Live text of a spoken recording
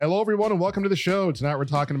Hello, everyone, and welcome to the show. Tonight, we're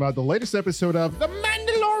talking about the latest episode of The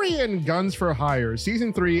Mandalorian Guns for Hire.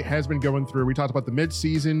 Season 3 has been going through. We talked about the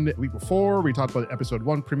mid-season week before. We talked about episode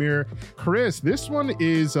 1 premiere. Chris, this one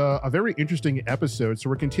is a very interesting episode. So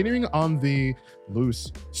we're continuing on the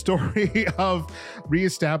loose story of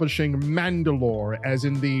reestablishing Mandalore. As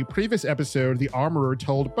in the previous episode, the armorer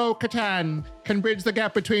told Bo-Katan can bridge the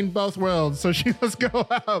gap between both worlds. So she must go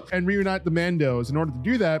out and reunite the Mandos. In order to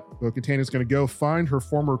do that, Bo-Katan is going to go find her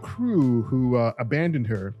former crew who abandoned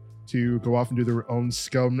her to go off and do their own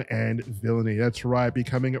scum and villainy. That's right,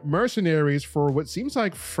 becoming mercenaries for what seems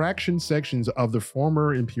like fraction sections of the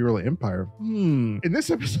former Imperial Empire. In this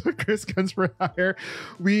episode, Chris Guns for Hire,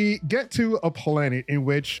 we get to a planet in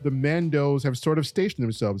which the Mandos have sort of stationed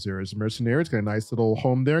themselves there as mercenaries. Got a nice little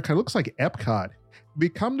home there. Kind of looks like Epcot. We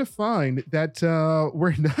come to find that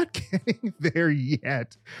we're not getting there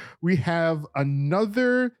yet. We have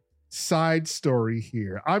another side story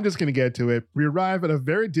here. I'm just going to get to it. We arrive at a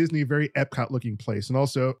very Disney, very Epcot looking place. And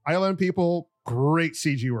also, ILM people, great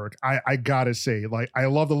CG work. I gotta say, like, I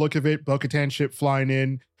love the look of it. Bo-Katan ship flying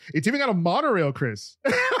in. It's even got a monorail, Chris.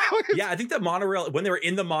 Yeah, I think that monorail, when they were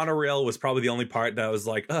in the monorail, was probably the only part that was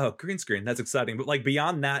like, oh, green screen, that's exciting. But like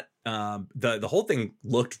beyond that, the whole thing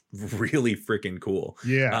looked really freaking cool.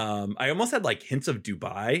 Yeah. I almost had like hints of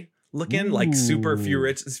Dubai looking, like super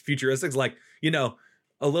futuristic, like, you know,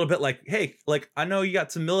 a little bit like, hey, like, I know you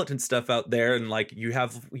got some militant stuff out there and like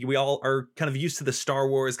we all are kind of used to the Star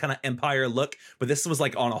Wars kind of empire look, but this was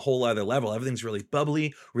like on a whole other level. Everything's really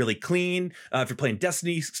bubbly, really clean. If you're playing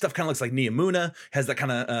Destiny, stuff kind of looks like Neomuna, has that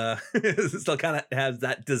kind of, still kind of has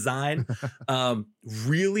that design.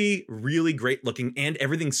 Really, really great looking, and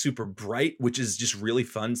everything's super bright, which is just really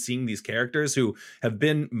fun seeing these characters who have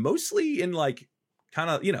been mostly in like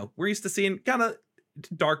kind of, you know, we're used to seeing kind of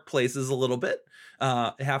dark places a little bit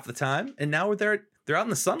half the time, and now they're out in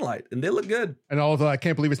the sunlight and they look good. And although I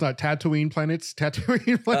can't believe it's not Tatooine planets.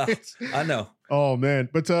 I know. Oh man.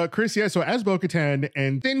 But Chris, yeah, so as Bo-Katan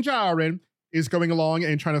and Din Djarin is going along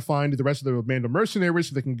and trying to find the rest of the Mando mercenaries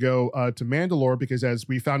so they can go to Mandalore, because as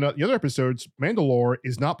we found out in the other episodes, Mandalore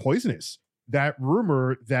is not poisonous. That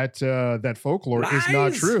rumor, that folklore is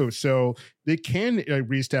not true. So they can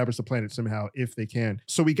reestablish the planet somehow if they can.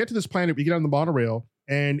 So we get to this planet, we get on the monorail,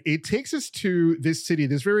 and it takes us to this city,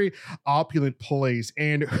 this very opulent place.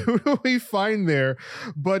 And who do we find there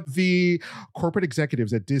but the corporate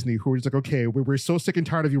executives at Disney who are just like, okay, we're so sick and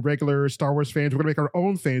tired of you regular Star Wars fans. We're going to make our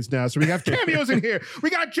own fans now. So we have cameos in here. We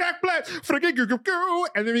got Jack Black,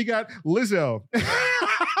 and then we got Lizzo.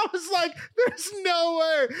 I was like, there's no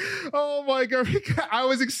way. Oh my God. I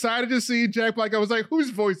was excited to see Jack Black. I was like, whose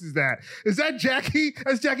voice is that? Is that Jackie?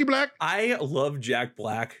 That's Jackie Black? I love Jack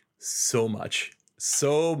Black so much.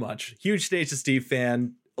 So much. Huge Stage to Steve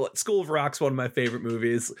fan. School of Rock's one of my favorite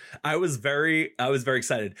movies. I was very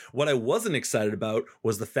excited. What I wasn't excited about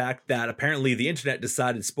was the fact that apparently the internet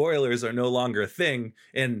decided spoilers are no longer a thing,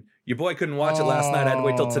 and your boy couldn't watch it last night. I had to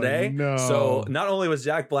wait till today. No. So not only was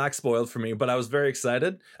Jack Black spoiled for me, but I was very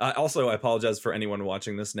excited. Also, I apologize for anyone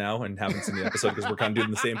watching this now and haven't seen the episode, because we're kind of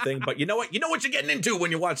doing the same thing. But you know what? You know what you're getting into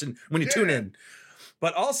when you tune in.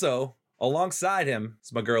 But also, alongside him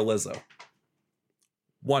is my girl Lizzo.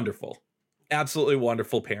 Wonderful. Absolutely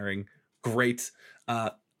wonderful pairing. Great.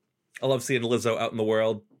 I love seeing Lizzo out in the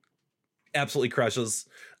world. Absolutely crushes.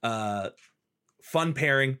 Fun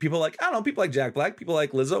pairing. People like Jack Black. People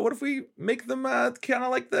like Lizzo. What if we make them kind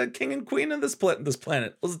of like the king and queen of this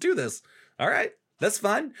planet? Let's do this. All right. That's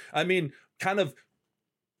fine. I mean, kind of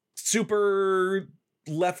super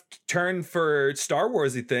left turn for Star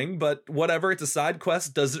Warsy thing, but whatever. It's a side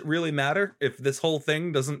quest. Does it really matter if this whole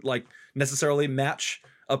thing doesn't like necessarily match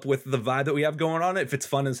up with the vibe that we have going on? If it's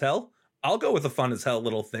fun as hell, I'll go with a fun as hell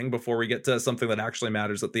little thing before we get to something that actually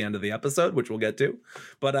matters at the end of the episode, which we'll get to.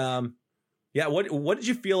 But yeah, what did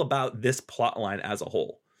you feel about this plot line as a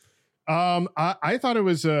whole? I thought it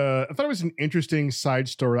was an interesting side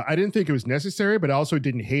story. I didn't think it was necessary, but I also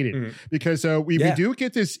didn't hate it because we do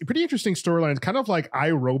get this pretty interesting storyline. It's kind of like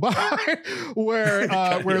iRobot, where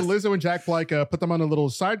Lizzo and Jack Black put them on a little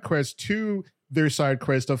side quest to their side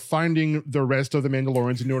quest of finding the rest of the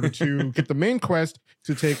Mandalorians in order to get the main quest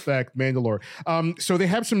to take back Mandalore. So they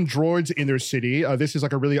have some droids in their city. This is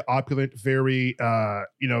like a really opulent, very,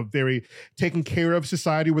 very taken care of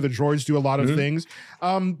society where the droids do a lot of things.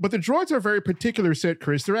 But the droids are a very particular set,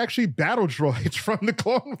 Chris. They're actually battle droids from the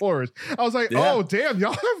Clone Wars. I was like, oh, damn,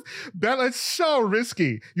 y'all have battle. It's so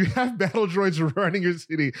risky. You have battle droids running your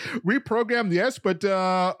city. Reprogrammed, yes, but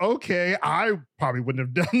okay, I probably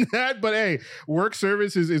wouldn't have done that. But hey, work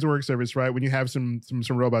service is work service, right? When you have some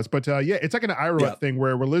robots. But yeah, it's like an iRobot thing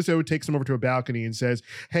where Lizzo takes them over to a balcony and says,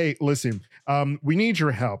 hey, listen, we need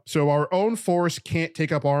your help. So our own force can't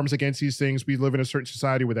take up arms against these things. We live in a certain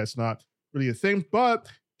society where that's not really a thing. But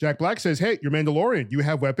Jack Black says, hey, you're Mandalorian. You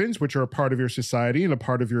have weapons, which are a part of your society and a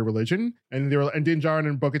part of your religion. And Din Djarin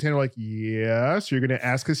and Bo-Katan are like, yes, you're going to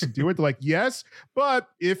ask us to do it. They're like, yes, but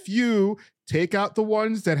if you take out the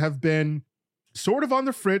ones that have been sort of on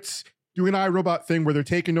the fritz, doing an iRobot thing where they're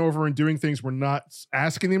taking over and doing things we're not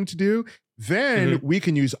asking them to do, then we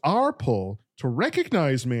can use our pull to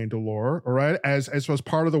recognize Mandalore, all right, as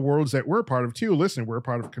part of the worlds that we're part of too. Listen, we're a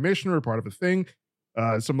part of a commissioner, we're part of a thing,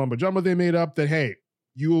 some mumbo jumbo they made up that, hey,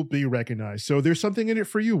 you will be recognized. So there's something in it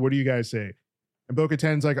for you. What do you guys say? And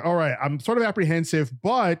Bo-Katan's like, all right, I'm sort of apprehensive,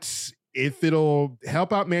 but if it'll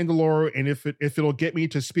help out Mandalore and if it'll get me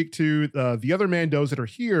to speak to the other Mandos that are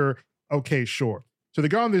here, okay, sure. So they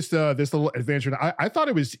go on this little adventure. And I thought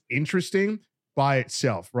it was interesting by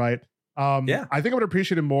itself, right? Yeah. I think I would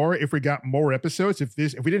appreciate it more if we got more episodes. If we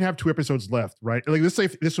didn't have 2 episodes left, right? Like let's say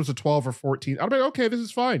if this was a 12 or 14, I'd be like, okay, this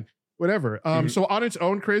is fine, whatever. So on its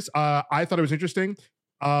own, Chris, I thought it was interesting.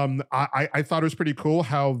 I thought it was pretty cool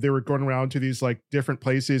how they were going around to these like different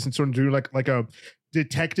places and sort of doing like a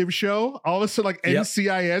detective show. All of a sudden, like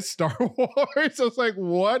NCIS Star Wars. I was like,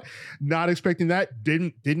 what? Not expecting that.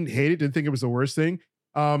 Didn't hate it. Didn't think it was the worst thing.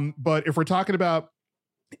 But if we're talking about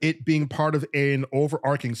it being part of an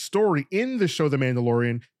overarching story in the show The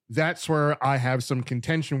Mandalorian, that's where I have some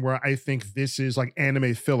contention where I think this is like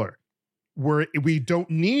anime filler, where we don't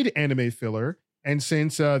need anime filler. And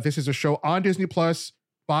since this is a show on Disney Plus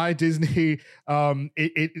by Disney, I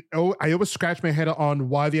always scratch my head on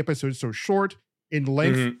why the episode is so short in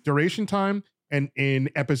length, duration time, and in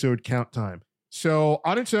episode count time. So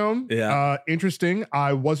on its own, interesting.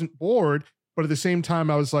 I wasn't bored, but at the same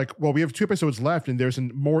time, I was like, well, we have 2 episodes left, and there's a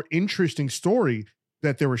more interesting story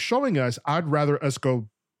that they were showing us. I'd rather us go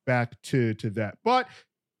back to that. But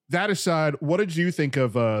that aside, what did you think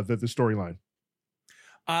of the storyline?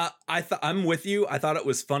 I'm with you. I thought it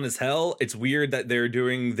was fun as hell. It's weird that they're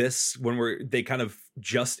doing this when they kind of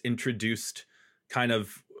just introduced kind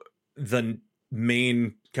of the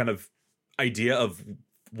main kind of idea of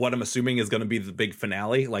what I'm assuming is going to be the big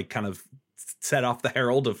finale, like kind of set off the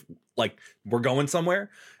herald of like, we're going somewhere.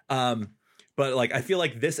 But like, I feel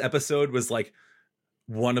like this episode was like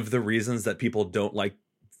one of the reasons that people don't like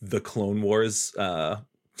the Clone Wars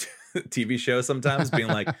TV show sometimes, being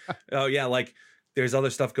like, oh yeah, like there's other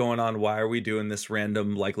stuff going on. Why are we doing this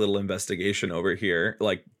random like little investigation over here?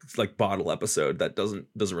 Like bottle episode that doesn't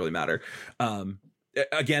really matter.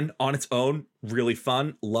 Again, on its own, really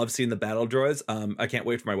fun. Love seeing the battle droids. I can't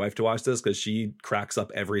wait for my wife to watch this because she cracks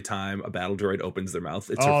up every time a battle droid opens their mouth.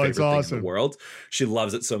 It's her favorite thing in the world. She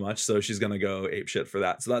loves it so much, so she's gonna go ape shit for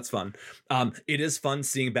that. So that's fun. It is fun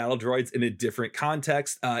seeing battle droids in a different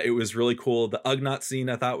context. It was really cool. The Ugnaught scene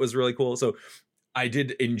I thought was really cool. So I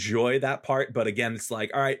did enjoy that part, but again, it's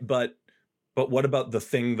like, all right, but what about the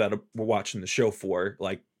thing that we're watching the show for?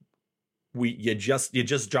 Like, you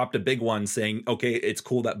just dropped a big one saying, okay, it's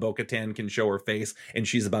cool that Bo-Katan can show her face and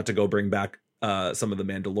she's about to go bring back some of the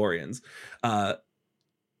Mandalorians.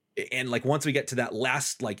 And like, once we get to that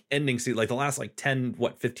last like ending scene, like the last like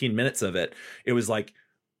 15 minutes of it, it was like,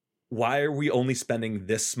 why are we only spending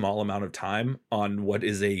this small amount of time on what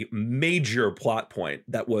is a major plot point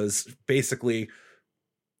that was basically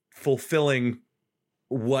fulfilling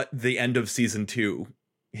what the end of season 2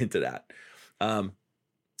 hinted at?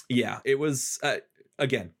 Yeah, it was,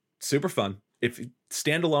 again, super fun. If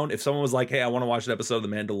standalone, if someone was like, hey, I want to watch an episode of The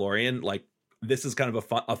Mandalorian, like this is kind of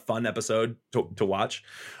a fun episode to watch.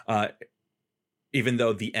 Even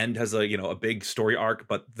though the end has a big story arc,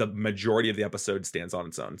 but the majority of the episode stands on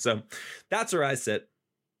its own. So that's where I sit.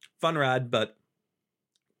 Fun ride, but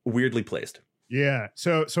weirdly placed. Yeah.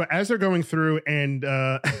 So as they're going through and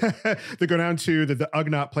they go down to the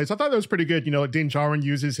Ugnaught place, I thought that was pretty good. Din Djarin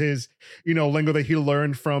uses his, lingo that he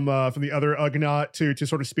learned from the other Ugnaught to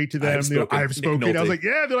sort of speak to them. I've spoken. I was like,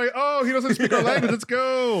 yeah. They're like, oh, he doesn't speak our language. Let's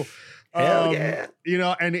go. Hell yeah.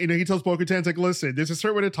 And he tells Bo-Katan, it's like, listen, there's a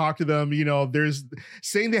certain way to talk to them. There's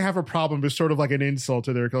saying they have a problem is sort of like an insult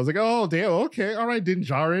to their cause. Like, oh, damn, okay, all right, Din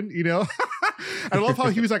Djarin, I love how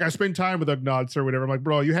he was like, I spend time with Ugnaughts or whatever. I'm like,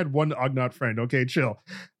 bro, you had one Ugnaught friend. Okay, chill.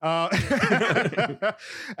 And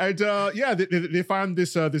they find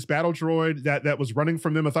this battle droid that was running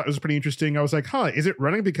from them. I thought it was pretty interesting. I was like, is it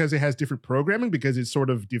running because it has different programming because it's sort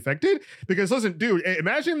of defected? Because listen, dude,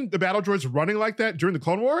 imagine the battle droids running like that during the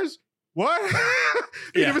Clone Wars. What?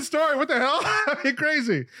 Different story. What the hell?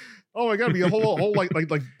 Crazy. Oh my god, it'd be a whole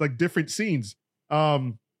like different scenes.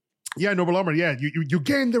 Yeah, Noble Armor. Yeah, you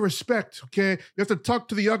gain the respect. Okay, you have to talk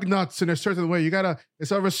to the Ugnaughts in a certain way.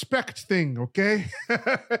 It's a respect thing. Okay,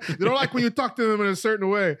 they don't like when you talk to them in a certain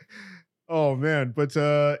way. Oh man, but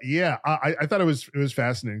yeah, I thought it was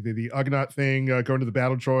fascinating. The Ugnaught thing, going to the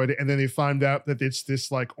battle droid, and then they find out that it's this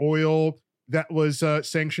like oil that was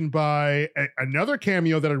sanctioned by another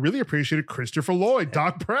cameo that I really appreciated, Christopher Lloyd,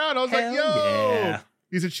 Doc Brown. I was like, yo, yeah.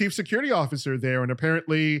 He's a chief security officer there, and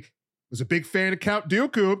apparently was a big fan of Count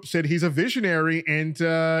Dooku, said he's a visionary, and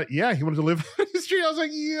yeah, he wanted to live on the street. I was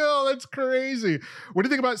like, yo, that's crazy. What do you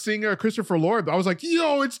think about seeing Christopher Lloyd? I was like,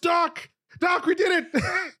 yo, it's Doc. Doc, we did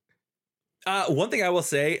it. One thing I will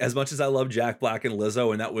say, as much as I love Jack Black and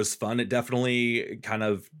Lizzo, and that was fun, it definitely kind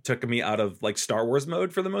of took me out of like Star Wars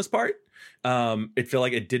mode for the most part. It felt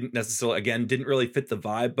like it didn't really fit the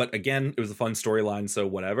vibe, but again, it was a fun storyline, so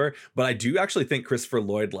whatever. But I do actually think Christopher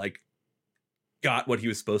Lloyd like got what he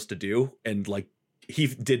was supposed to do, and like he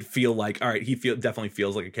did feel like, all right, definitely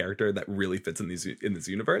feels like a character that really fits in this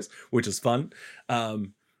universe, which is fun.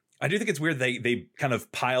 I do think it's weird they kind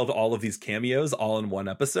of piled all of these cameos all in one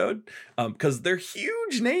episode, because they're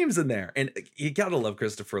huge names in there, and you gotta love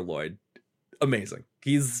Christopher Lloyd. Amazing.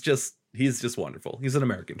 He's just wonderful. He's an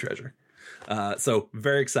American treasure. So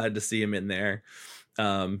very excited to see him in there.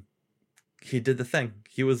 He did the thing.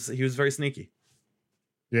 He was very sneaky.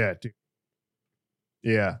 Yeah, dude.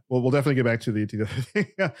 Yeah, well, we'll definitely get back to the other thing.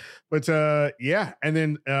 But yeah, and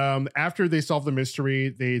then after they solve the mystery,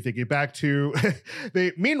 they get back to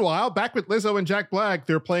meanwhile, back with Lizzo and Jack Black,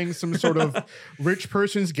 they're playing some sort of rich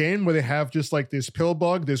person's game where they have just like this pill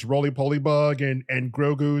bug, this roly-poly bug, and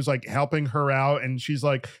Grogu's like helping her out, and she's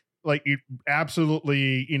like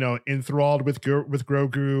absolutely, enthralled with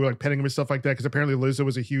Grogu, like petting him and stuff like that, because apparently Lizzo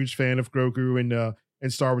was a huge fan of Grogu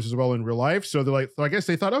and Star Wars as well in real life. So they're like, so I guess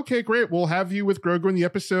they thought, okay, great, we'll have you with Grogu in the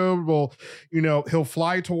episode. Well, he'll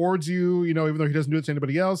fly towards you, even though he doesn't do it to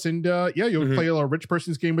anybody else. And yeah, you'll play a rich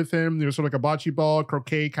person's game with him. Sort of like a bocce ball,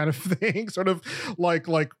 croquet kind of thing, sort of like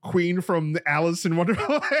Queen from Alice in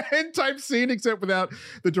Wonderland type scene, except without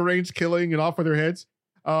the deranged killing and off with their heads.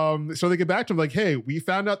 So they get back to him like, hey, we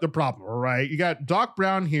found out the problem, right? You got Doc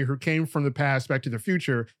Brown here who came from the past back to the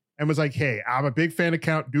future and was like, hey, I'm a big fan of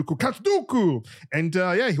Count Dooku. And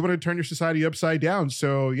yeah, he wanted to turn your society upside down.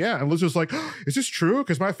 So yeah, and Liz was like, oh, is this true?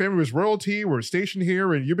 Because my family was royalty. We're stationed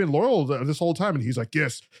here and you've been loyal this whole time. And he's like,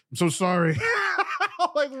 yes, I'm so sorry.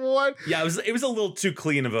 Like, what? Yeah, it was a little too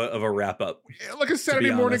clean of a wrap up. Like a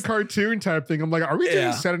Saturday morning cartoon type thing. I'm like, are we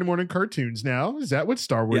doing Saturday morning cartoons now? Is that what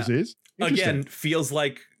Star Wars is? Again, feels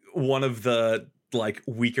like one of the like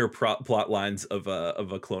weaker plot lines of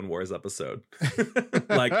a Clone Wars episode.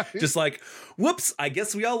 Like, just like, whoops, I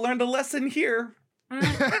guess we all learned a lesson here.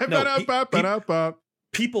 No,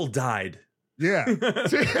 people died. Yeah.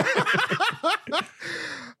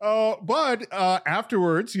 But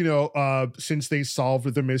afterwards, since they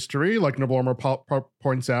solved the mystery, like Noble Armor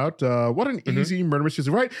points out, what an easy murder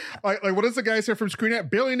mystery, right? Like what does the guy say from Screen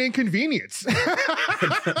At? Barely an inconvenience.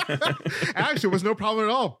 Actually, it was no problem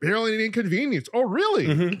at all. Barely an inconvenience. Oh,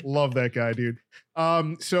 really? Love that guy, dude.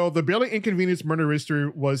 So the barely inconvenience murder mystery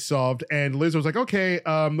was solved, and Liz was like, okay,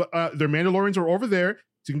 their Mandalorians are over there.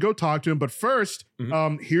 So you can go talk to him. But first,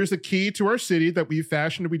 here's the key to our city that we've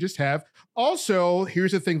fashioned we just have. Also,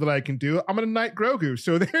 here's the thing that I can do. I'm going to knight Grogu.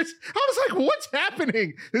 So I was like, what's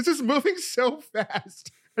happening? This is moving so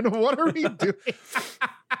fast. And what are we doing?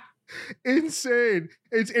 Insane.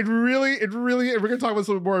 It really, and we're going to talk about this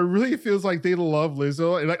a little more. It really feels like they love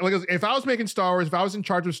Lizzo. And like if I was making Star Wars, if I was in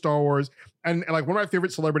charge of Star Wars, and like one of my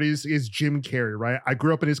favorite celebrities is Jim Carrey, right? I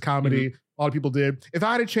grew up in his comedy. A lot of people did. If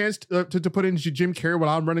I had a chance to put in Jim Carrey when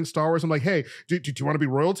I'm running Star Wars, I'm like, hey, do you want to be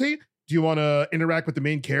royalty? Do you want to interact with the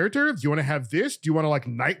main character? Do you want to have this? Do you want to like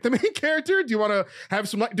knight the main character? Do you want to have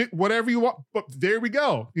some like whatever you want? But there we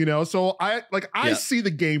go. So I see the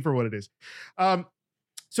game for what it is.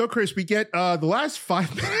 So Chris, we get the last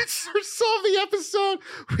 5 minutes or so of the episode.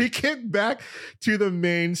 We get back to the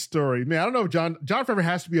main story. Man, I don't know if John Favreau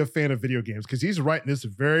has to be a fan of video games because he's writing this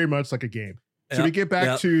very much like a game. So we get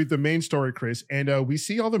back to the main story, Chris, and we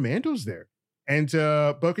see all the Mandos there. And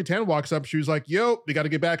Bo-Katan walks up. She was like, yo, we got to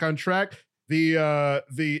get back on track.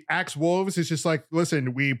 The Axe Wolves is just like,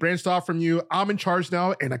 listen, we branched off from you. I'm in charge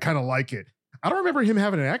now, and I kind of like it. I don't remember him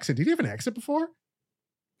having an accent. Did he have an accent before?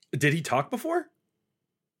 Did he talk before?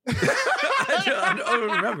 I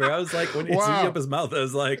don't remember. I was like, when he zoomed up his mouth, I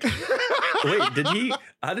was like, wait, did he?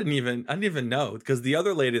 I didn't even know, because the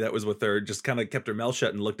other lady that was with her just kind of kept her mouth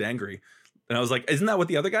shut and looked angry. And I was like, isn't that what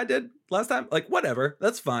the other guy did last time? Like, whatever,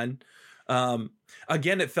 that's fine.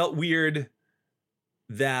 Again, it felt weird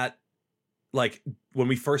that like when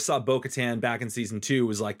we first saw Bo-Katan back in season 2,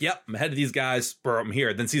 was like, yep, I'm ahead of these guys, I'm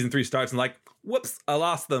here. Then season 3 starts and like, whoops, I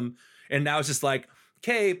lost them. And now it's just like,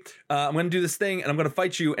 okay, I'm going to do this thing and I'm going to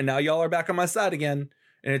fight you. And now y'all are back on my side again.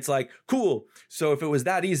 And it's like, cool. So if it was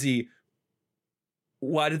that easy,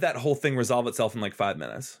 why did that whole thing resolve itself in like 5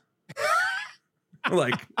 minutes?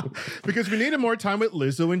 Like, because we needed more time with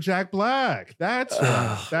Lizzo and Jack Black. That's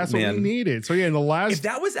what we needed. So yeah, in the last, if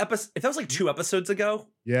that was like 2 episodes ago,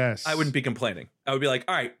 yes, I wouldn't be complaining. I would be like,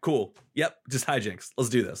 all right, cool. Yep, just hijinks.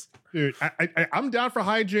 Let's do this. Dude, I'm down for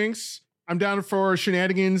hijinks. I'm down for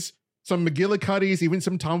shenanigans. Some McGillicuddies, even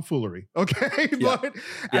some tomfoolery. Okay, yeah. But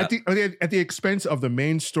at the expense of the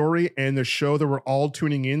main story and the show that we're all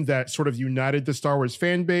tuning in, that sort of united the Star Wars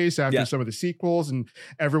fan base after some of the sequels, and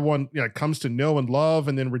everyone comes to know and love,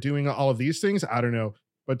 and then we're doing all of these things. I don't know,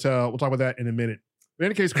 but we'll talk about that in a minute. But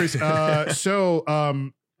in any case, Chris,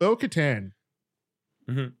 Bo-Katan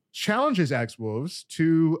challenges Axe-Wolves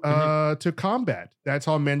to combat. That's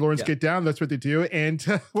how Mandalorians get down. That's what they do. And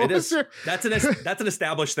that's an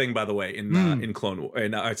established thing, by the way, in Clone War,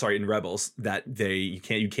 in Rebels, that you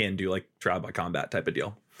can do like trial by combat type of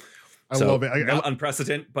deal. I love it.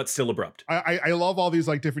 Unprecedented, but still abrupt. I love all these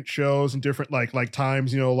like different shows and different like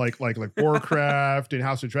times, like Warcraft and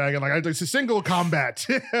House of Dragon. Like it's a single combat.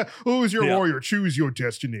 Who is your warrior? Choose your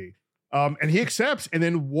destiny. And he accepts. And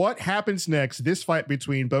then what happens next? This fight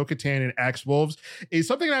between Bo-Katan and Axe-Wolves is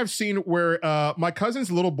something I've seen where my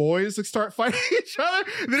cousin's little boys start fighting each other.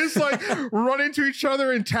 They just like run into each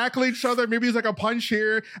other and tackle each other. Maybe it's like a punch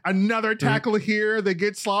here, another tackle here. They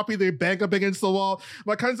get sloppy. They bang up against the wall.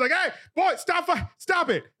 My cousin's like, hey, boy, stop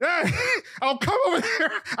it. I'll come over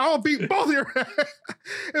there. I'll beat both of your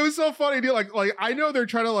It was so funny, dude. Like I know they're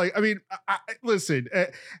trying to listen,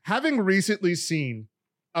 having recently seen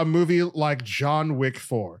a movie like John Wick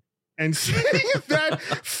 4 and seeing that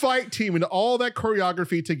fight team and all that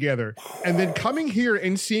choreography together, and then coming here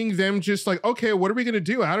and seeing them just like, okay, what are we going to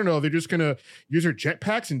do? I don't know. They're just going to use their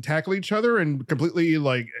jetpacks and tackle each other and completely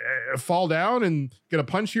fall down and get a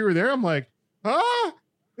punch here or there. I'm like,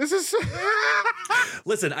 this is...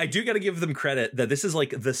 Listen, I do got to give them credit that this is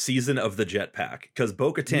like the season of the jetpack, because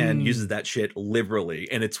Bo-Katan uses that shit liberally,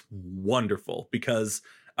 and it's wonderful, because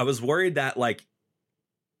I was worried that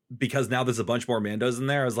because now there's a bunch more Mandos in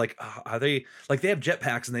there, I was like, are they like, they have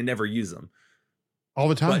jetpacks and they never use them all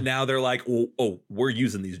the time. But now they're like, oh, we're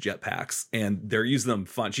using these jetpacks, and they're using them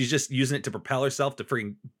fun. She's just using it to propel herself to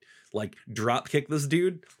freaking like drop kick this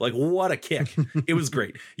dude. Like, what a kick. It was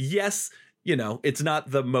great. Yes, it's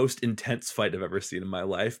not the most intense fight I've ever seen in my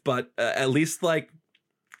life, but at least it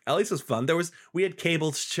was fun. We had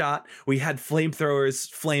cables shot. We had flamethrowers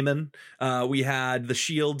flaming. We had the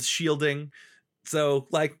shields shielding. So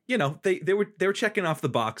they were checking off the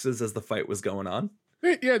boxes as the fight was going on.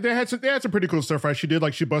 Yeah, they had some pretty cool stuff, right? She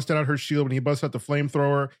did, she busted out her shield when he busted out the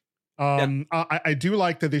flamethrower. I do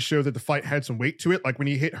like that they showed that the fight had some weight to it. Like when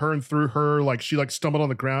he hit her and threw her, she stumbled on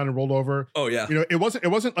the ground and rolled over. Oh yeah. It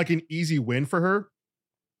wasn't like an easy win for her.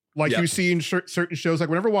 You see in certain shows, like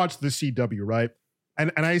whenever I watch the CW, right?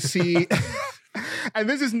 And I see, and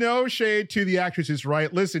this is no shade to the actresses,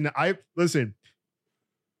 right? Listen.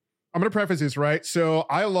 I'm going to preface this, right? So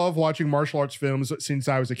I love watching martial arts films since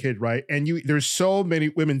I was a kid, right? And there's so many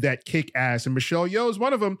women that kick ass, and Michelle Yeoh is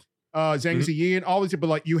one of them. Zhang Ziyi, all these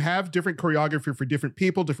people, you have different choreography for different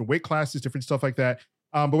people, different weight classes, different stuff like that.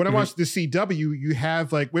 But when I watch the CW, you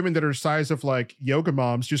have women that are the size of yoga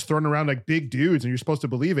moms just throwing around big dudes, and you're supposed to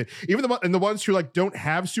believe it. Even the ones who don't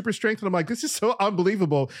have super strength, and I'm like, this is so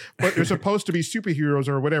unbelievable, but they're supposed to be superheroes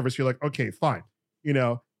or whatever. So you're like, okay, fine,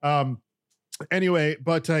 Anyway,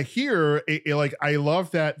 but here, I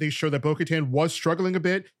love that they show that Bo-Katan was struggling a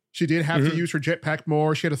bit. She did have to use her jetpack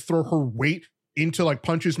more. She had to throw her weight into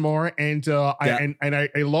punches more, and I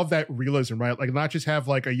love that realism, right? Not just have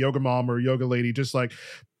a yoga mom or a yoga lady just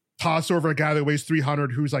toss over a guy that weighs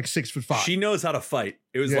 300 who's 6'5". She knows how to fight.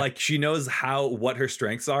 It was she knows what her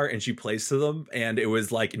strengths are, and she plays to them. And it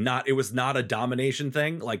was not a domination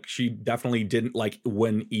thing. She definitely didn't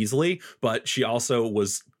win easily, but she also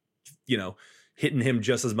was hitting him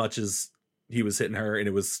just as much as he was hitting her, and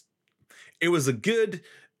it was a good,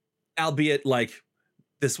 albeit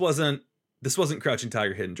this wasn't Crouching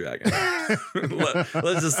Tiger, Hidden Dragon.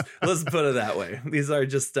 let's put it that way. These are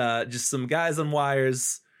just some guys on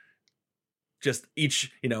wires, just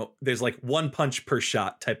each, there's one punch per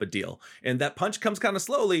shot type of deal, and that punch comes kind of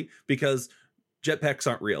slowly because jetpacks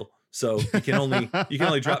aren't real, so you can only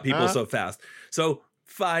drop people so fast. So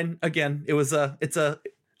fine, again, it's a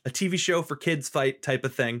TV show for kids fight type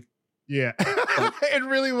of thing. Yeah, it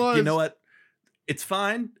really was. You know what? It's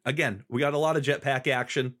fine. Again, we got a lot of jetpack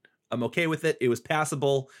action. I'm okay with it. It was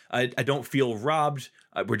passable. I don't feel robbed.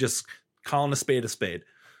 We're just calling a spade a spade.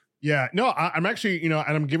 Yeah, no, I'm actually, and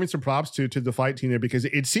I'm giving some props to the fight team there, because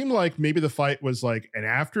it seemed like maybe the fight was like an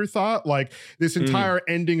afterthought. Like this entire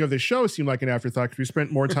ending of the show seemed like an afterthought because we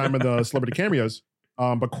spent more time on the celebrity cameos.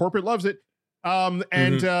 But corporate loves it.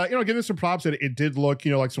 Giving some props that it did look,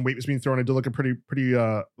 like some weight was being thrown. It did look a pretty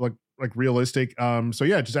like realistic. So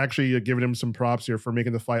yeah, just actually giving him some props here for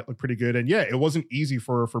making the fight look pretty good. And yeah, it wasn't easy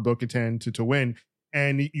for Bo-Katan to win.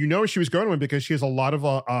 And she was going to win because she has a lot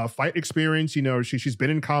of fight experience. She's been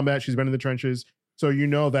in combat, she's been in the trenches, so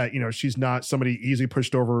that she's not somebody easily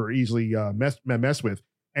pushed over or easily mess with.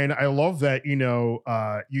 And I love that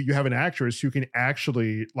you have an actress who can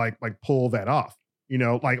actually like pull that off.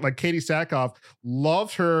 Like Katie Sackhoff,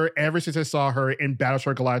 loved her ever since I saw her in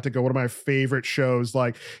Battlestar Galactica, one of my favorite shows.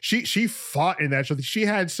 Like she fought in that show. She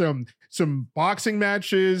had some boxing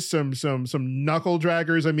matches, some knuckle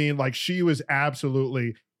draggers. I mean, like she was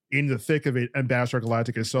absolutely in the thick of it in Battlestar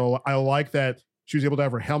Galactica. So I like that she was able to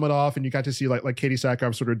have her helmet off, and you got to see like Katie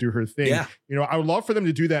Sackhoff sort of do her thing. Yeah. I would love for them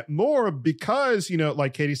to do that more because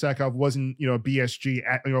like Katie Sackhoff wasn't a BSG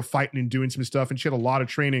at, fighting and doing some stuff, and she had a lot of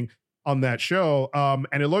training on that show.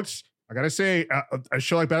 And it looks, I gotta say, a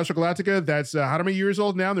show like Battlestar Galactica, that's how many years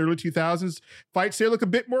old now, in the early 2000s, fights there look a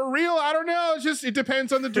bit more real. I don't know. It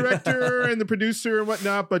depends on the director and the producer and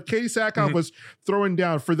whatnot. But Katie Sackhoff was throwing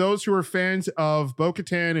down. For those who are fans of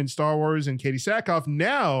Bo-Katan and Star Wars and Katie Sackhoff,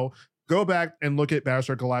 now go back and look at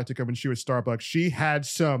Battlestar Galactica when she was Starbucks. She had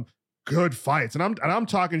some good fights. And I'm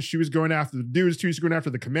talking, she was going after the dudes too. She was going after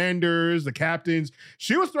the commanders, the captains.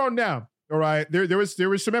 She was thrown down. All right, there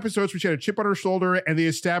was some episodes where she had a chip on her shoulder, and they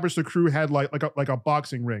established the crew had like a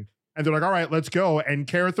boxing ring, and they're like, all right, let's go. And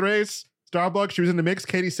Cara Thrace, Starbucks, she was in the mix.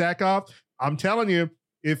 Katie Sackhoff, I'm telling you,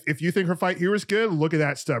 if you think her fight here was good, look at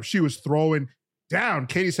that stuff. She was throwing down.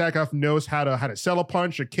 Katie Sackhoff knows how to sell a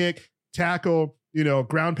punch, a kick, tackle,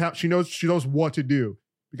 ground pound. She knows what to do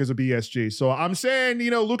because of BSG. So I'm saying,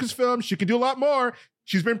 Lucasfilm, she can do a lot more.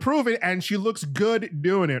 She's been proven, and she looks good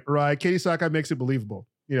doing it. Right, Katie Sackhoff makes it believable.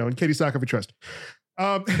 And Katie Sackhoff we trust.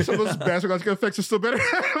 Some of those Battlestar Galactica effects are still better.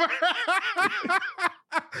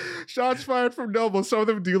 Shots fired from Noble. Some of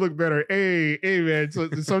them do look better. Hey, man. So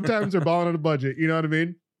sometimes they're balling on a budget. You know what I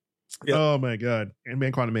mean? Yep. Oh my God. And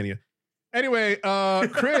man, Quantumania. Anyway,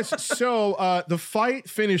 Chris, so the fight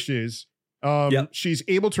finishes. She's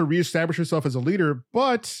able to reestablish herself as a leader,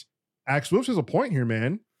 but Axe Wolf has a point here,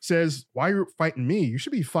 man. Says, why are you fighting me? You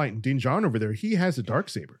should be fighting Din Djarin over there. He has a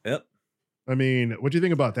Darksaber. Yep. I mean, what do you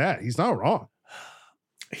think about that? He's not wrong.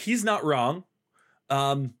 He's not wrong.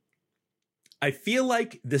 I feel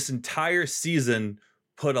like this entire season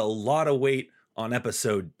put a lot of weight on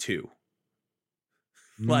episode 2.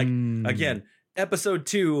 Like, again, episode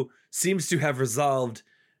 2 seems to have resolved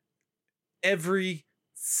every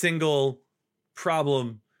single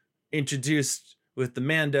problem introduced with the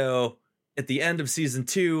Mando at the end of season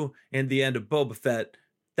 2 and the end of Boba Fett.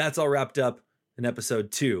 That's all wrapped up in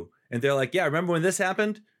episode 2. And they're like, yeah, remember when this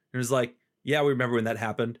happened? And it was like, yeah, we remember when that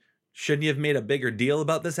happened. Shouldn't you have made a bigger deal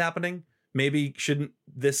about this happening? Maybe shouldn't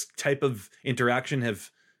this type of interaction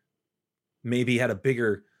have maybe had a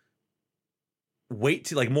bigger weight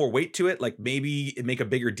to, like, more weight to it? Like maybe make a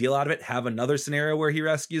bigger deal out of it. Have another scenario where he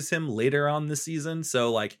rescues him later on this season.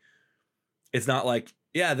 So like, it's not like,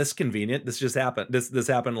 yeah, this is convenient. This just happened. This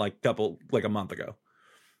happened like a month ago.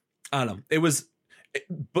 I don't know.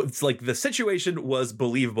 But it's like the situation was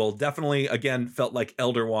believable. Definitely, again, felt like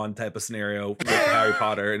Elder Wand type of scenario with Harry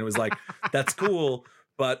Potter. And it was like, that's cool.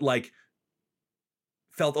 But like,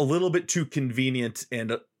 felt a little bit too convenient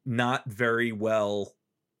and not very well.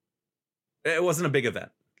 It wasn't a big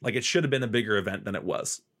event. Like it should have been a bigger event than it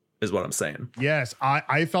was, is what I'm saying. Yes,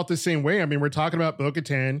 I felt the same way. I mean, we're talking about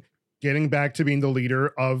Bo-Katan getting back to being the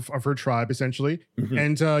leader of her tribe, essentially,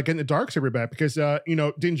 and getting the Darksaber back because,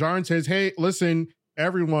 Din Djarin says, hey, listen,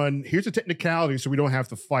 everyone, here's a technicality so we don't have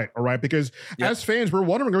to fight, all right? Because as fans, we're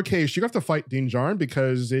wondering, okay, should you have to fight Din Djarin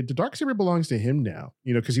because the Darksaber belongs to him now,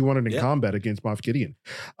 because he won it in combat against Moff Gideon.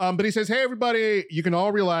 But he says, hey, everybody, you can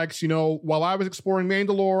all relax. While I was exploring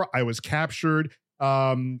Mandalore, I was captured.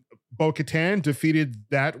 Bo-Katan defeated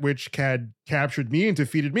that which had captured me and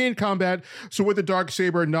defeated me in combat. So would the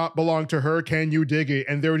Darksaber not belong to her? Can you dig it?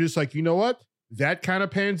 And they were just like, you know what? That kind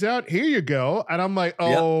of pans out. Here you go. And I'm like,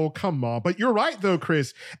 oh, come on. But you're right, though,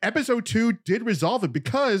 Chris. Episode 2 did resolve it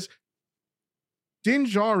because Din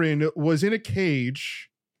Djarin was in a cage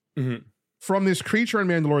from this creature in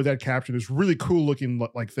Mandalore that captured this really cool looking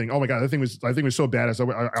like thing. Oh my God, that thing was so badass.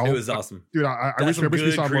 It was awesome. Dude, I wish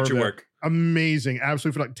we saw more of work. Amazing.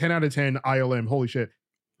 Absolutely. For like 10 out of 10 ILM. Holy shit.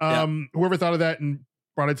 Whoever thought of that and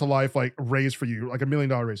brought it to life, like raise for you, like $1 million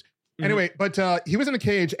raise. Mm-hmm. Anyway, but he was in a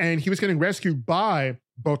cage and he was getting rescued by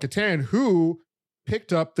Bo-Katan, who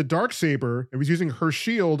picked up the Darksaber and was using her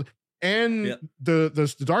shield and the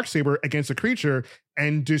Darksaber against the creature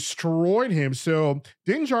and destroyed him. So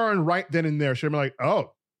Din Djarin right then and there should have been like,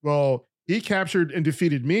 oh, well, he captured and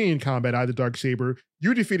defeated me in combat. I had the Darksaber.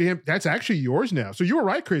 You defeated him. That's actually yours now. So you were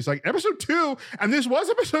right, Chris. Like episode 2, and this was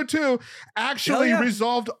episode 2, actually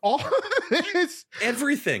resolved all of this.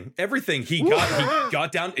 Everything. He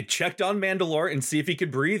got down and checked on Mandalore and see if he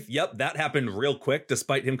could breathe. Yep, that happened real quick,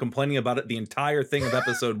 despite him complaining about it the entire thing of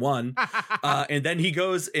episode 1. And then he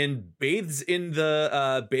goes and bathes in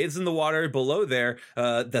the water below there.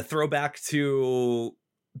 The throwback to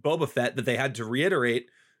Boba Fett that they had to reiterate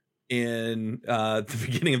in the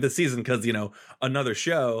beginning of the season because, you know, another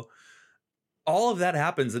show. All of that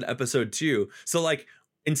happens in episode 2. So like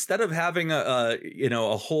instead of having a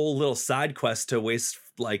whole little side quest to waste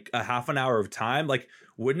like a half an hour of time, like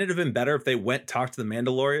wouldn't it have been better if they went talk to the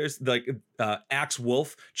Mandalorians? Like Axe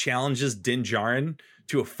Wolf challenges Din Djarin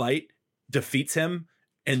to a fight, defeats him,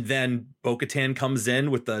 and then Bo-Katan comes in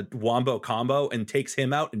with the Wombo combo and takes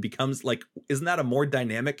him out and becomes like, isn't that a more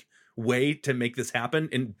dynamic way to make this happen?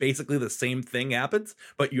 And basically the same thing happens,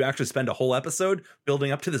 but you actually spend a whole episode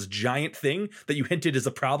building up to this giant thing that you hinted is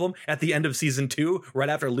a problem at the end of season 2, right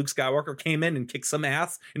after Luke Skywalker came in and kicked some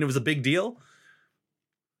ass and it was a big deal.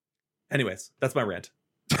 Anyways, that's my rant.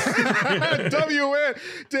 WN,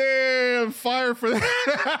 damn, fire for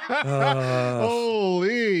that.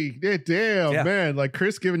 Holy damn, man, like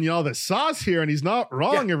Chris giving you all the sauce here and he's not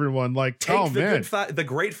wrong. Everyone, like, take the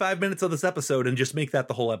great 5 minutes of this episode and just make that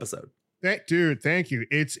the whole episode. Dude, thank you.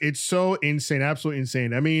 It's so insane, absolutely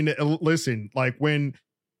insane. I mean, listen, like when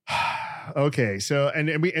okay, so and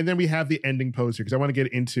then we have the ending pose here because I want to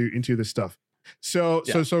get into this stuff. So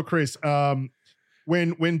Chris,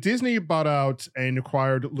 when Disney bought out and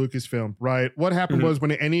acquired Lucasfilm, right? What happened was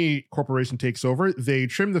when any corporation takes over, they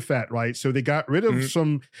trim the fat, right? So they got rid of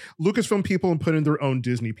some Lucasfilm people and put in their own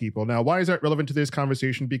Disney people. Now, why is that relevant to this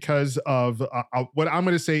conversation? Because of what I'm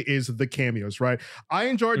going to say is the cameos, right? I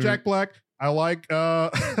enjoy Jack Black. I like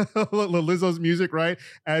Lizzo's music, right?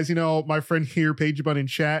 As you know, my friend here, Paige Bun in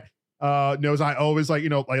chat, knows I always like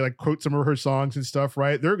quote some of her songs and stuff,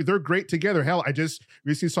 right? They're great together. Hell, I just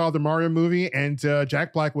recently saw the Mario movie and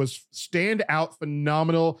Jack Black was standout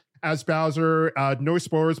phenomenal as Bowser. No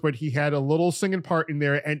spoilers, but he had a little singing part in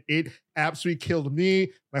there and it absolutely killed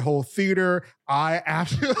me, my whole theater. I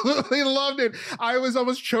absolutely loved it. I was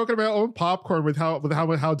almost choking my own popcorn with how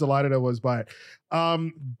delighted I was by it.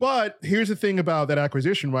 But here's the thing about that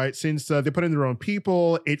acquisition, right? Since they put in their own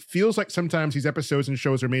people, it feels like sometimes these episodes and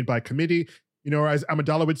shows are made by committee, you know, as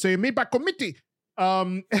Amidala would say, made by committee.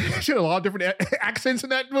 She had a lot of different accents in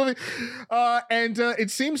that movie. And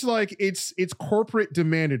it seems like it's corporate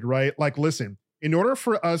demanded, right? Like, listen, in order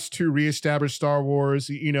for us to reestablish Star Wars,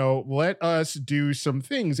 you know, let us do some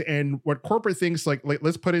things. And what corporate thinks, like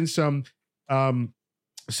let's put in some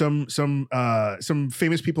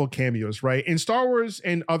famous people cameos, right? In Star Wars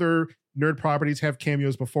and other nerd properties have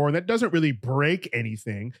cameos before, and that doesn't really break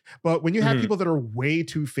anything. But when you have people that are way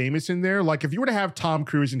too famous in there, like if you were to have Tom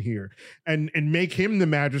Cruise in here and make him the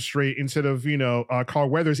magistrate instead of, you know, Carl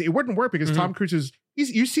Weathers, it wouldn't work because Tom Cruise is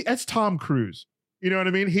that's Tom Cruise. You know what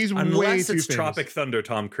I mean? He's unless way it's too famous. Tropic Thunder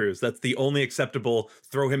Tom Cruise. That's the only acceptable.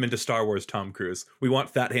 Throw him into Star Wars Tom Cruise. We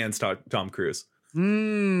want fat hands Tom Cruise.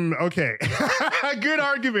 Okay. Good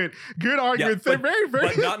argument. Yeah, but, very,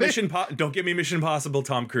 but not don't give me Mission Impossible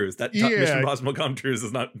Tom Cruise. Mission Impossible Tom Cruise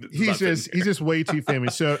is not. He's just way too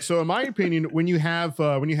famous. So in my opinion, when you have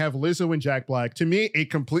Lizzo and Jack Black, to me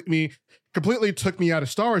it completely took me out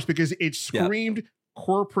of Star Wars because it screamed.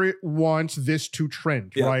 Corporate wants this to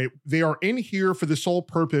trend, right? They are in here for the sole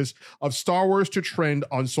purpose of Star Wars to trend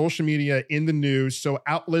on social media, in the news. So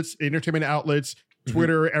outlets, entertainment outlets,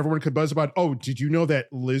 Twitter, everyone could buzz about, oh, did you know that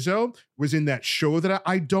Lizzo was in that show that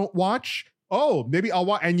I don't watch? Oh, maybe I'll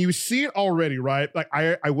watch. And you see it already, right? Like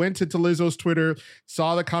I went into Lizzo's Twitter,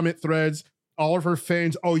 saw the comment threads, all of her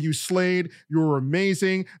fans, oh, you slayed, you were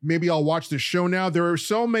amazing. Maybe I'll watch the show now. There are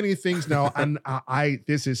so many things now. And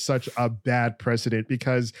this is such a bad precedent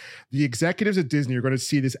because the executives at Disney are going to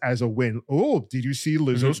see this as a win. Oh, did you see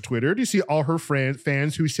Lizzo's Twitter? Do you see all her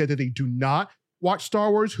fans who said that they do not watch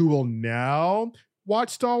Star Wars, who will now watch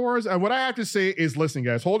Star Wars? And what I have to say is, listen,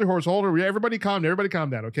 guys, hold your horse, everybody calm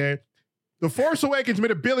down, okay? The Force Awakens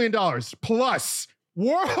made $1 billion plus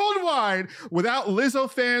worldwide without Lizzo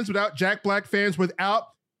fans, without Jack Black fans, without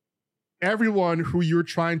everyone who you're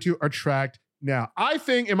trying to attract Now, I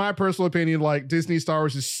think, in my personal opinion, like Disney Star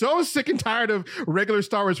Wars is so sick and tired of regular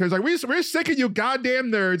Star Wars fans. Like, we're sick of you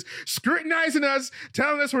goddamn nerds scrutinizing us,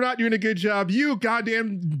 telling us we're not doing a good job. You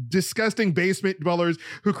goddamn disgusting basement dwellers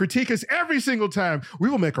who critique us every single time. We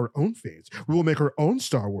will make our own fans. We will make our own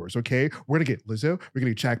Star Wars, okay? We're going to get Lizzo. We're going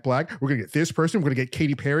to get Jack Black. We're going to get this person. We're going to get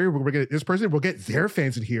Katy Perry. We're going to get this person. We'll get their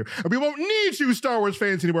fans in here. And we won't need you Star Wars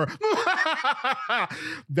fans anymore.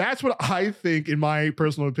 That's what I think, in my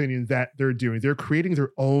personal opinion, that they're doing. They're creating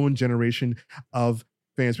their own generation of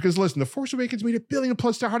fans. Because listen, The Force Awakens made $1 billion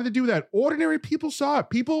plus. How did they do that? Ordinary people saw it.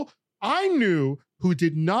 People I knew who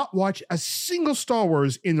did not watch a single Star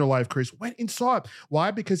Wars in their life, Chris, went and saw it.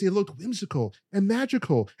 Why? Because it looked whimsical and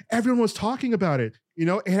magical. Everyone was talking about it. You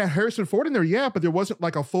know, it had Harrison Ford in there, yeah, but there wasn't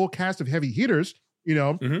like a full cast of heavy hitters, you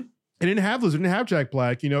know. Mm-hmm. It didn't have Liz, it didn't have Jack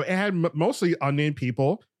Black, you know, it had mostly unnamed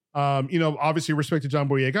people. You know, obviously respect to John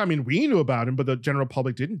Boyega. I mean, we knew about him, but the general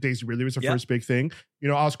public didn't. Daisy Ridley was the first big thing. You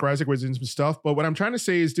know, Oscar Isaac was in some stuff. But what I'm trying to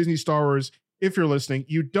say is Disney Star Wars, if you're listening,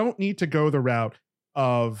 you don't need to go the route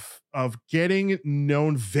of getting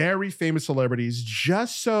known very famous celebrities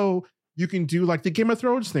just so you can do like the Game of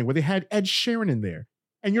Thrones thing where they had Ed Sheeran in there.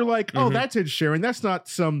 And you're like, oh, that's Ed Sheeran. That's not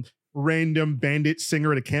some random bandit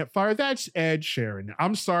singer at a campfire. That's Ed Sheeran.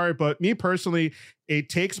 I'm sorry, but me personally, it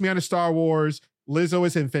takes me out of Star Wars. Lizzo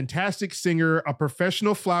is a fantastic singer, a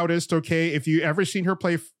professional flautist, okay? If you ever seen her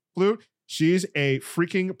play flute, she's a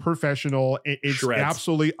freaking professional. It's Shreds.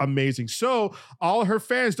 Absolutely amazing. So all her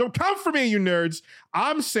fans, don't come for me, you nerds.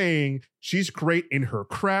 I'm saying she's great in her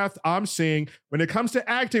craft. I'm saying when it comes to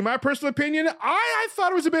acting, my personal opinion, I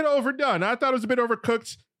thought it was a bit overdone. I thought it was a bit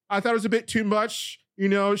overcooked. I thought it was a bit too much. You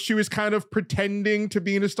know, she was kind of pretending to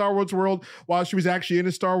be in a Star Wars world while she was actually in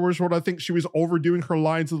a Star Wars world. I think she was overdoing her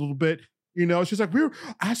lines a little bit. You know, she's like, we're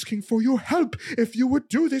asking for your help if you would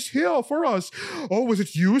do this here for us. Oh, was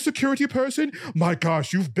it you, security person? My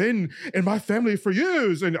gosh, you've been in my family for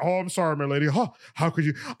years. And oh, I'm sorry, my lady. How could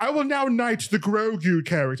you? I will now knight the Grogu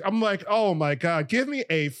character. I'm like, oh my God, give me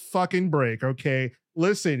a fucking break, okay?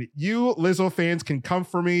 Listen, you Lizzo fans can come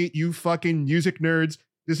for me, you fucking music nerds.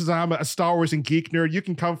 I'm a Star Wars and geek nerd. You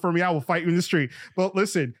can come for me. I will fight you in the street. But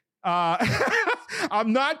listen,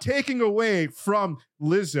 I'm not taking away from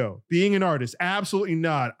Lizzo being an artist. Absolutely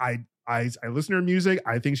not. I listen to her music.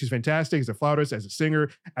 I think she's fantastic as a flautist, as a singer,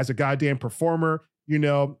 as a goddamn performer. You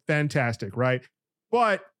know, fantastic, right?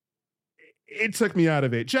 But it took me out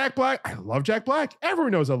of it. Jack Black, I love Jack Black.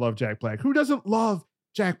 Everyone knows I love Jack Black. Who doesn't love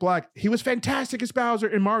Jack Black? He was fantastic as Bowser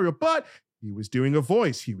in Mario, but he was doing a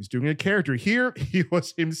voice. He was doing a character. Here, he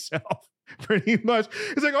was himself. Pretty much.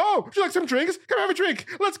 It's like, oh, would you like some drinks? Come have a drink.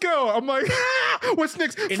 Let's go. I'm like, what's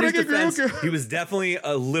next? In his defense, he was definitely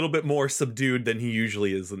a little bit more subdued than he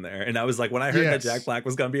usually is in there. And I was like, when I heard that Jack Black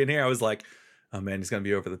was going to be in here, I was like, oh man, he's going to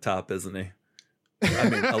be over the top, isn't he? I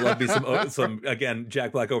mean, I love me some again,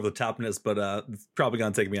 Jack Black over the topness, but it's probably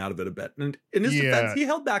going to take me out of it a bit. And in his defense, he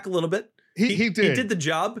held back a little bit. He did. He did the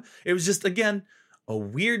job. It was just, again, a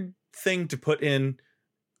weird thing to put in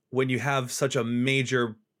when you have such a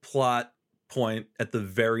major plot point at the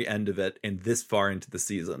very end of it and this far into the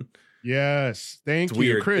season. Yes, thank you,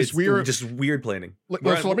 weird. Chris. We are just weird planning. Let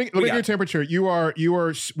me get your temperature.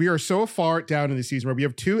 We are so far down in the season where we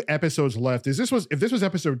have 2 episodes left. If this was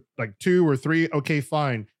episode like 2 or 3, okay,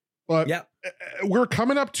 fine. But we're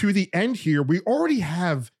coming up to the end here. We already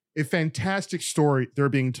have a fantastic story they're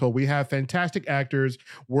being told. We have fantastic actors,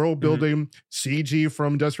 world building, CG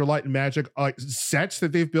from Industrial Light and Magic, sets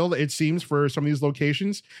that they've built, it seems, for some of these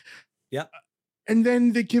locations. Yeah. And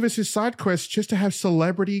then they give us his side quest just to have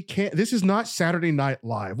celebrity. This is not Saturday Night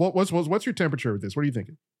Live. What's your temperature with this? What are you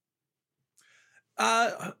thinking?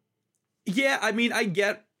 Yeah, I mean, I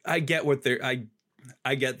get what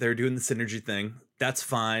I get they're doing the synergy thing. That's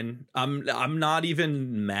fine. I'm not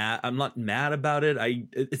even mad. I'm not mad about it.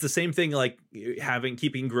 It's the same thing like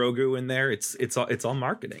keeping Grogu in there. It's all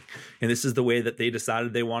marketing. And this is the way that they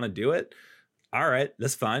decided they want to do it. All right,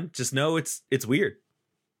 that's fine. Just know it's weird.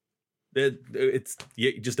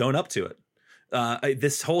 You just own up to it.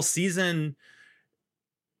 This whole season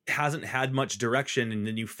hasn't had much direction, and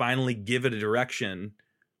then you finally give it a direction,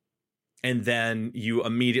 and then you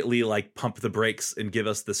immediately like pump the brakes and give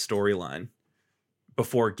us the storyline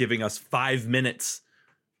before giving us 5 minutes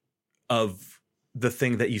of the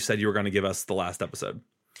thing that you said you were going to give us the last episode.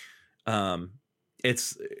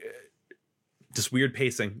 It's just weird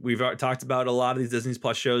pacing. We've talked about a lot of these Disney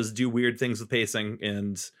Plus shows do weird things with pacing,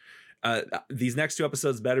 and these next 2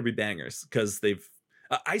 episodes better be bangers, because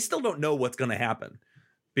I still don't know what's going to happen,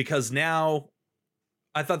 because now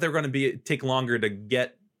I thought they were going to take longer to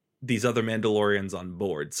get these other Mandalorians on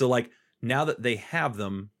board. So like now that they have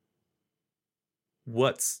them,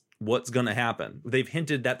 what's going to happen. They've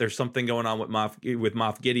hinted that there's something going on with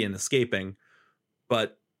Moff Gideon escaping,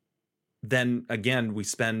 but then again, we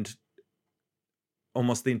spend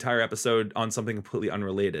almost the entire episode on something completely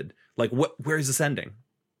unrelated. Like, where is this ending?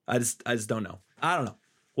 I just don't know. I don't know.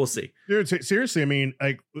 We'll see. Dude, seriously, I mean,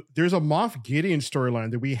 like, there's a Moff Gideon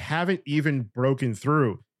storyline that we haven't even broken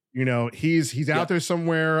through. You know, he's out there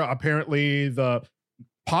somewhere. Apparently,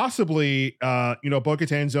 possibly,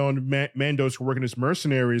 Bo-Katan's own Mandos who are working as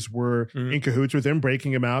mercenaries were in cahoots with him,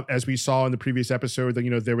 breaking him out. As we saw in the previous episode,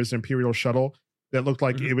 that, there was an Imperial shuttle that looked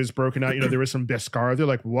like it was broken out. There was some Beskar. They're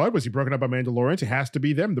like, what? Was he broken up by Mandalorians? It has to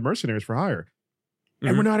be them, the mercenaries for hire.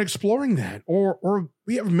 And we're not exploring that. Or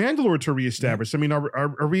we have Mandalore to reestablish. I mean,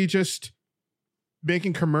 are we just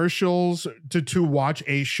making commercials to watch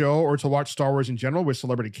a show or to watch Star Wars in general with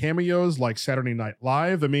celebrity cameos like Saturday Night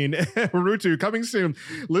Live? I mean, Rutu, coming soon.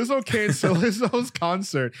 Lizzo cancel Lizzo's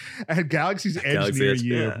concert at Galaxy's Edge near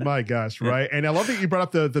you. Yeah. My gosh, right? And I love that you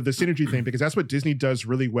brought up the synergy thing, because that's what Disney does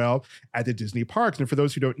really well at the Disney parks. And for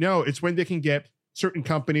those who don't know, it's when they can get certain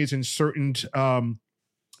companies and certain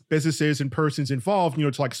businesses and persons involved,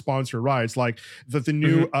 to like sponsor rides, like the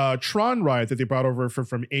new Tron ride that they brought over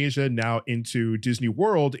from Asia now into Disney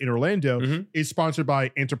World in Orlando is sponsored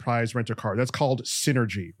by Enterprise Rent-A-Car. That's called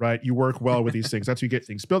synergy, right? You work well with these things. That's how you get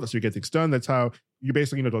things built. That's how you get things done. That's how you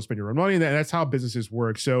basically, don't spend your own money. And that's how businesses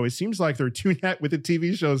work. So it seems like they're doing that with the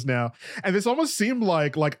TV shows now. And this almost seemed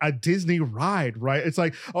like a Disney ride, right? It's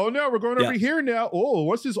like, oh no, we're going over here now. Oh,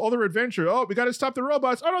 what's this other adventure? Oh, we got to stop the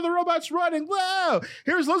robots. Oh no, the robot's running. Wow.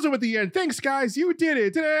 Here's Lizzo at the end. Thanks, guys. You did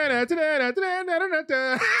it. I'm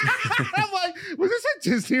like, was this a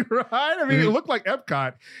Disney ride? I mean, it looked like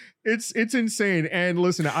Epcot. It's insane. And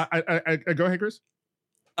listen, I go ahead, Chris.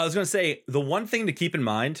 I was going to say, the one thing to keep in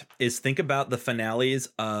mind is think about the finales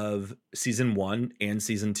of season 1 and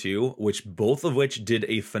season 2, which both of which did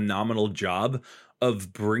a phenomenal job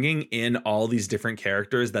of bringing in all these different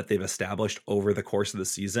characters that they've established over the course of the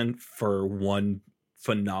season for one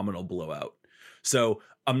phenomenal blowout. So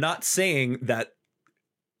I'm not saying that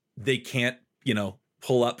they can't,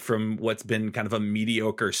 pull up from what's been kind of a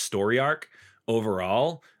mediocre story arc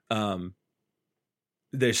overall.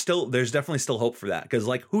 There's definitely still hope for that, because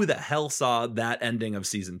like, who the hell saw that ending of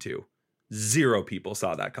season 2? 0 people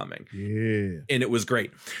saw that coming. Yeah. And it was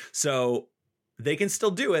great. So they can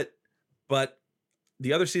still do it, but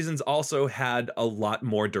the other seasons also had a lot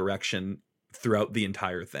more direction throughout the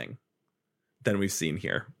entire thing than we've seen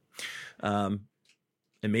here.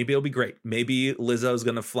 And maybe it'll be great. Maybe Lizzo's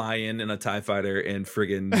going to fly in a TIE fighter and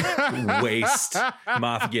friggin' waste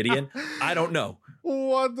Moff Gideon. I don't know.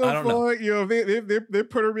 What the fuck? Yo, they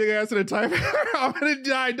put her big ass in a TIE fighter. I'm going to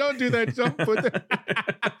die. Don't do that. Don't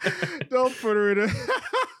put her in a...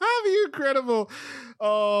 That'd be incredible.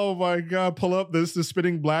 Oh my God. Pull up the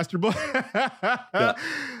spinning blaster ball.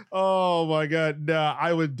 Oh my God. Nah,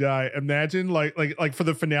 I would die. Imagine like for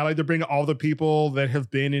the finale to bring all the people that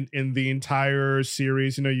have been in the entire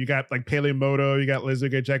series. You got like Pele Moto, you got Lizzo, you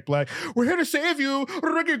got Jack Black. We're here to save you.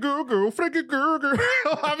 I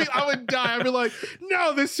mean, I would die. I'd be like,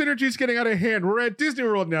 no, this synergy is getting out of hand. We're at Disney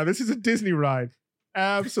World now. This is a Disney ride.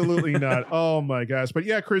 Absolutely not. Oh my gosh. But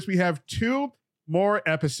yeah, Chris, we have 2 more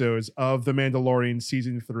episodes of The Mandalorian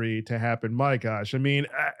season 3 to happen. My gosh. I mean,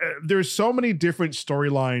 there's so many different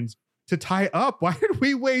storylines to tie up. Why did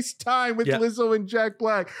we waste time with Lizzo and Jack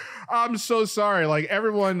Black? I'm so sorry. Like,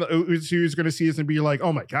 everyone who's going to see this and be like,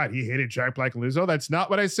 oh my God, he hated Jack Black and Lizzo. That's not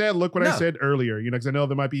what I said. Look what I said earlier, because I know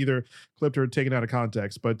that might be either clipped or taken out of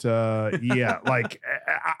context. But yeah, like,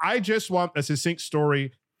 I just want a succinct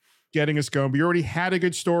story getting us going. We already had a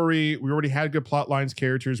good story. We already had good plot lines,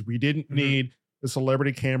 characters. We didn't need the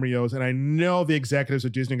celebrity cameos. And I know the executives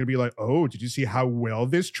of Disney are going to be like, oh, did you see how well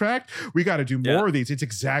this tracked? We got to do more of these. It's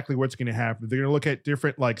exactly what's going to happen. They're going to look at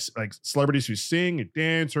different like celebrities who sing and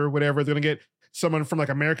dance or whatever. They're going to get someone from like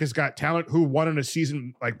America's Got Talent who won in a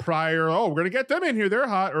season like prior. Oh, we're going to get them in here. They're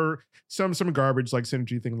hot. Or some garbage like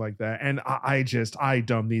synergy thing like that. And I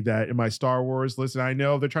don't need that in my Star Wars. Listen, I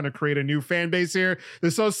know they're trying to create a new fan base here.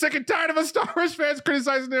 They're so sick and tired of us Star Wars fans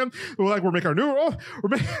criticizing them. We're making our new, we'll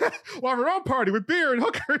have our own party with beer and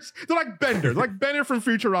hookers. They're like Bender. They're like Bender from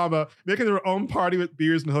Futurama, making their own party with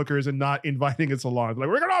beers and hookers and not inviting us along. They're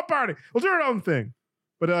like, we're going to all party. We'll do our own thing.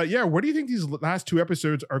 But yeah, where do you think these last 2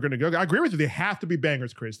 episodes are going to go? I agree with you. They have to be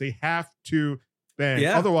bangers, Chris. They have to bang.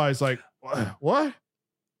 Yeah. Otherwise, like, what?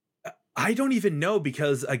 I don't even know,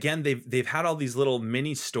 because again, they've had all these little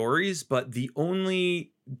mini stories, but the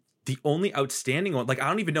only outstanding one, like, I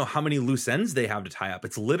don't even know how many loose ends they have to tie up.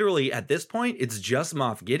 It's literally at this point, it's just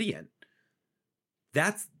Moff Gideon.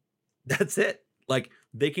 That's it. Like,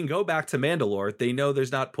 they can go back to Mandalore. They know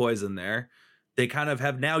there's not poison there. They kind of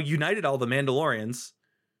have now united all the Mandalorians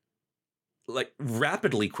like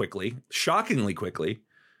rapidly, quickly, shockingly quickly.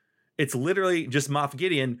 It's literally just Moff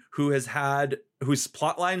Gideon whose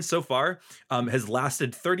plotline so far has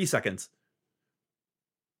lasted 30 seconds.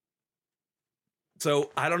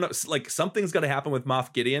 So I don't know, like something's going to happen with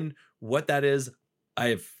Moff Gideon. What that is, I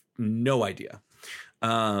have no idea.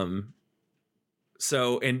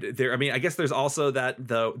 So, and there, I mean, I guess there's also that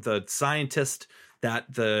the scientist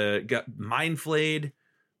that got mind flayed,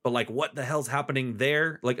 but like, what the hell's happening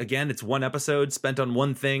there? Like, again, it's one episode spent on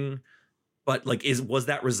one thing, but like, was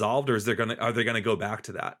that resolved, or are they gonna go back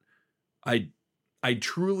to that? I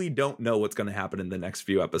truly don't know what's going to happen in the next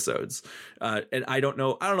few episodes, and I don't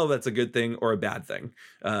know if that's a good thing or a bad thing.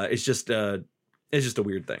 It's just a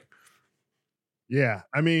weird thing. Yeah,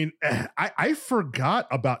 I mean, I forgot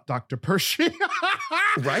about Dr. Pershing.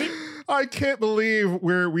 Right? I can't believe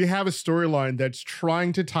we have a storyline that's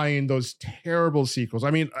trying to tie in those terrible sequels.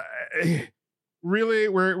 I mean, really,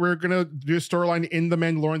 we're gonna do a storyline in The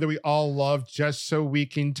Mandalorian that we all love just so we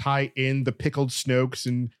can tie in the pickled Snokes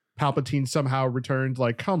and Palpatine somehow returned.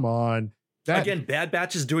 Like, come on. Again, Bad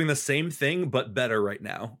Batch is doing the same thing but better right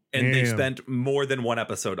now, and they've spent more than one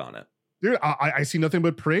episode on it. Dude, I see nothing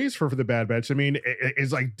but praise for the Bad Batch. I mean,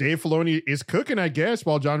 it's like Dave Filoni is cooking, I guess,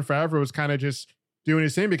 while Jon Favreau was kind of just doing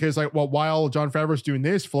his thing, because like, well, while Jon Favreau's doing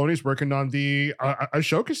this, Filoni's working on the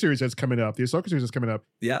Ahsoka series that's coming up. The Ahsoka series that's coming up.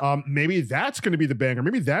 Yeah. Maybe that's going to be the banger.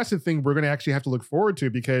 Maybe that's the thing we're going to actually have to look forward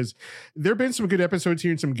to, because there've been some good episodes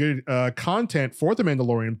here and some good content for The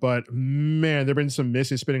Mandalorian, but man, there've been some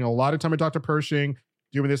misses. Spending a lot of time with Dr. Pershing,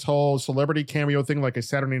 doing this whole celebrity cameo thing like a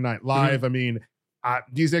Saturday Night Live. Mm-hmm. I mean,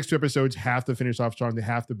 these next two episodes have to finish off strong. They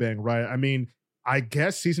have to bang, right? I mean, I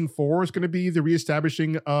guess season 4 is going to be the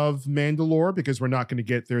reestablishing of Mandalore, because we're not going to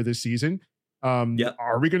get there this season. Yep.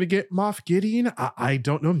 Are we going to get Moff Gideon? I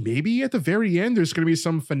don't know. Maybe at the very end, there's going to be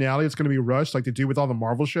some finale that's going to be rushed, like they do with all the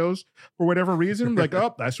Marvel shows for whatever reason. Like,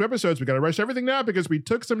 oh, that's 2 episodes. We got to rush everything now because we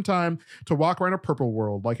took some time to walk around a purple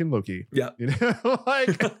world, like in Loki. Yeah. You know,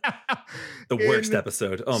 like the worst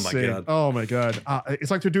episode. Oh my God. Oh my God. It's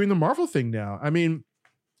like they're doing the Marvel thing now. I mean,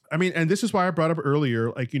 and this is why I brought up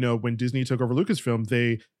earlier, like, you know, when Disney took over Lucasfilm,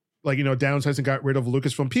 they, like, you know, downsized and got rid of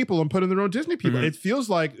Lucasfilm people and put in their own Disney people. Mm-hmm. It feels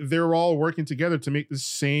like they're all working together to make the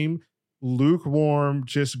same lukewarm,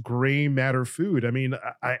 just gray matter food. I mean,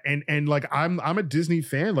 like I'm a Disney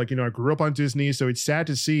fan. Like, you know, I grew up on Disney, so it's sad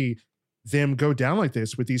to see them go down like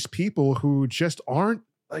this with these people who just aren't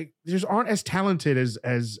as talented as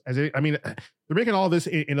I mean, they're making all this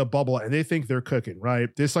in a bubble and they think they're cooking,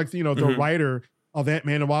 right? This, like, you know, the writer of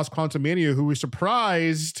Ant-Man and Wasp: Quantumania, who was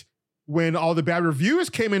surprised when all the bad reviews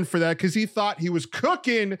came in for that, because he thought he was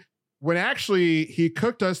cooking, when actually he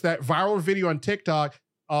cooked us that viral video on TikTok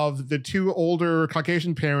of the 2 older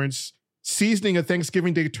Caucasian parents seasoning a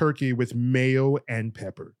Thanksgiving Day turkey with mayo and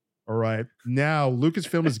pepper. All right. Now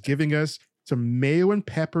Lucasfilm is giving us some mayo and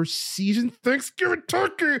pepper seasoned Thanksgiving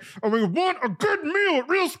turkey, and we want a good meal with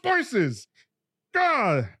real spices.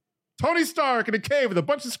 God, Tony Stark in a cave with a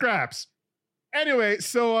bunch of scraps. Anyway,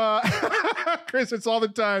 so Chris, it's all the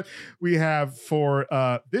time we have for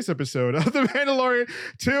this episode of The Mandalorian.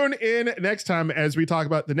 Tune in next time as we talk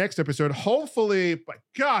about the next episode. Hopefully, but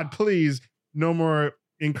God, please, no more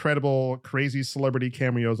incredible, crazy celebrity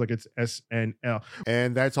cameos like it's SNL.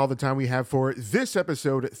 And that's all the time we have for this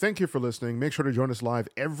episode. Thank you for listening. Make sure to join us live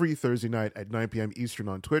every Thursday night at 9 p.m. Eastern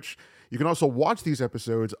on Twitch. You can also watch these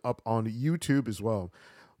episodes up on YouTube as well.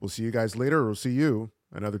 We'll see you guys later, or we'll see you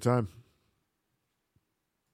another time.